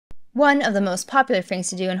One of the most popular things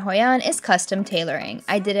to do in Hoi An is custom tailoring.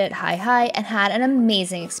 I did it at Hay Hay and had an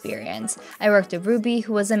amazing experience. I worked with Ruby,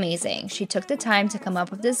 who was amazing. She took the time to come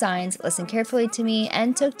up with designs, listened carefully to me,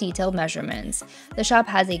 and took detailed measurements. The shop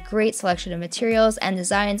has a great selection of materials and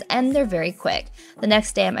designs, and they're very quick. The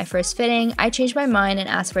next day at my first fitting, I changed my mind and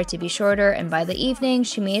asked for it to be shorter, and by the evening,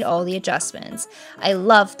 she made all the adjustments. I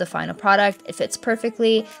love the final product. It fits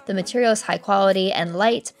perfectly, the material is high quality and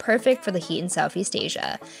light, perfect for the heat in Southeast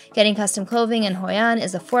Asia. Getting custom clothing in Hoi An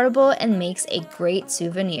is affordable and makes a great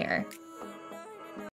souvenir.